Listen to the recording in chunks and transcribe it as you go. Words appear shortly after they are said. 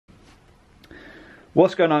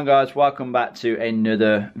What's going on, guys? Welcome back to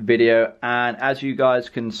another video, and as you guys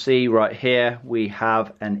can see right here, we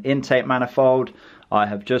have an intake manifold. I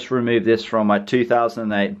have just removed this from my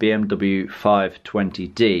 2008 BMW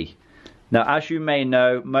 520d. Now, as you may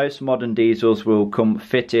know, most modern diesels will come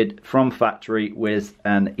fitted from factory with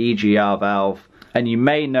an EGR valve, and you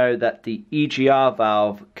may know that the EGR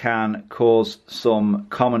valve can cause some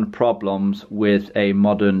common problems with a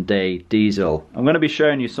modern day diesel. I'm going to be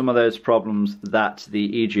showing you some of those problems that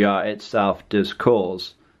the EGR itself does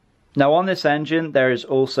cause. Now, on this engine there is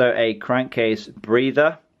also a crankcase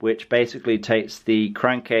breather, which basically takes the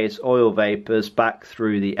crankcase oil vapors back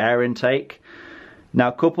through the air intake.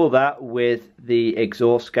 Now, couple that with the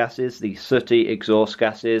exhaust gases, the sooty exhaust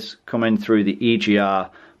gases coming through the EGR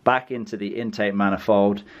back into the intake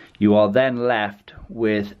manifold, you are then left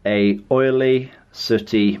with a oily,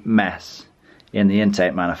 sooty mess in the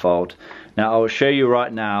intake manifold. Now, I will show you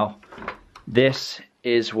right now. This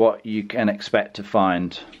is what you can expect to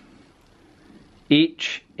find.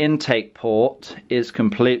 Each intake port is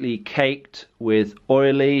completely caked with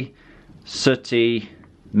oily, sooty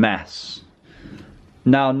mess.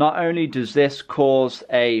 Now, not only does this cause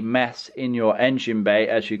a mess in your engine bay,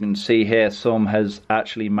 as you can see here, some has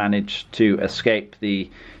actually managed to escape the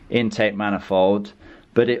intake manifold,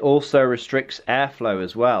 but it also restricts airflow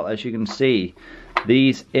as well. As you can see,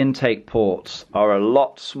 these intake ports are a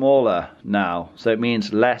lot smaller now, so it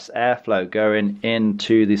means less airflow going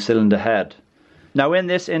into the cylinder head. Now, in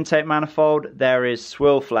this intake manifold there is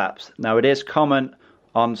swivel flaps. Now, it is common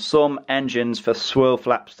on some engines for swivel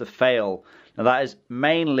flaps to fail. Now, that is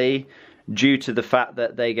mainly due to the fact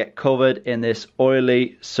that they get covered in this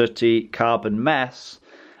oily, sooty carbon mess,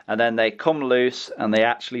 and then they come loose and they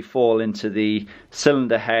actually fall into the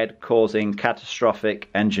cylinder head, causing catastrophic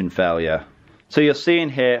engine failure. So you're seeing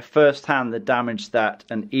here firsthand the damage that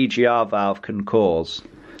an EGR valve can cause.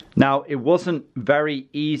 Now, it wasn't very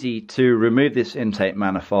easy to remove this intake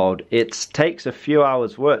manifold. It takes a few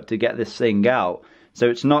hours work to get this thing out. So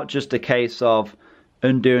it's not just a case of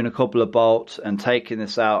undoing a couple of bolts and taking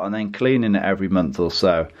this out and then cleaning it every month or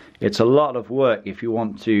so. It's a lot of work if you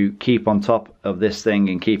want to keep on top of this thing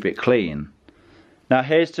and keep it clean. Now,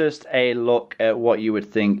 here's just a look at what you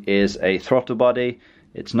would think is a throttle body.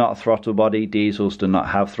 It's not a throttle body. Diesels do not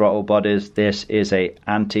have throttle bodies. This is a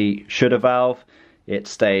anti-shudder valve. It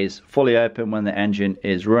stays fully open when the engine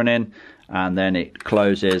is running, and then it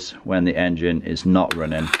closes when the engine is not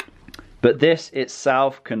running. But this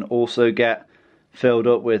itself can also get filled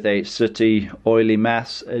up with a sooty, oily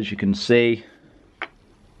mess, as you can see.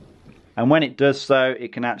 And when it does so,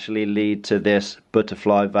 it can actually lead to this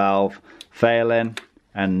butterfly valve failing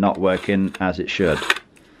and not working as it should.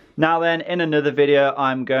 Now then, in another video,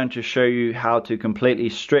 I'm going to show you how to completely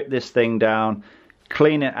strip this thing down,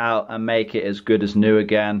 clean it out and make it as good as new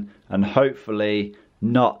again, and hopefully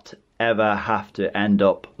not ever have to end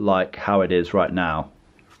up like how it is right now.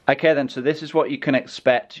 Okay then, so this is what you can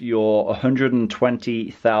expect your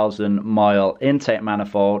 120,000 mile intake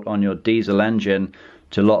manifold on your diesel engine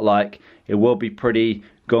to look like. It will be pretty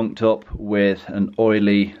gunked up with an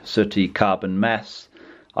oily, sooty carbon mess.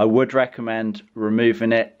 I would recommend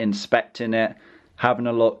removing it, inspecting it, having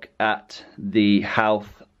a look at the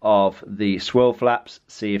health of the swivel flaps,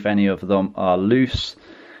 see if any of them are loose.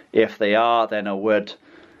 If they are, then I would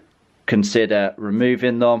consider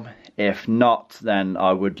removing them. If not, then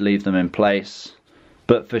I would leave them in place.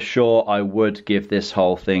 But for sure, I would give this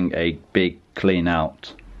whole thing a big clean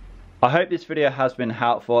out. I hope this video has been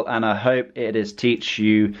helpful, and I hope it has teach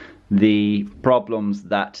you the problems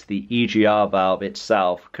that the EGR valve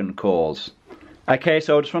itself can cause. Okay,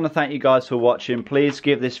 so I just want to thank you guys for watching. Please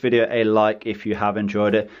give this video a like if you have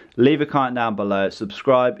enjoyed it. Leave a comment down below.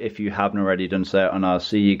 Subscribe if you haven't already done so, and I'll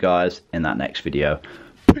see you guys in that next video.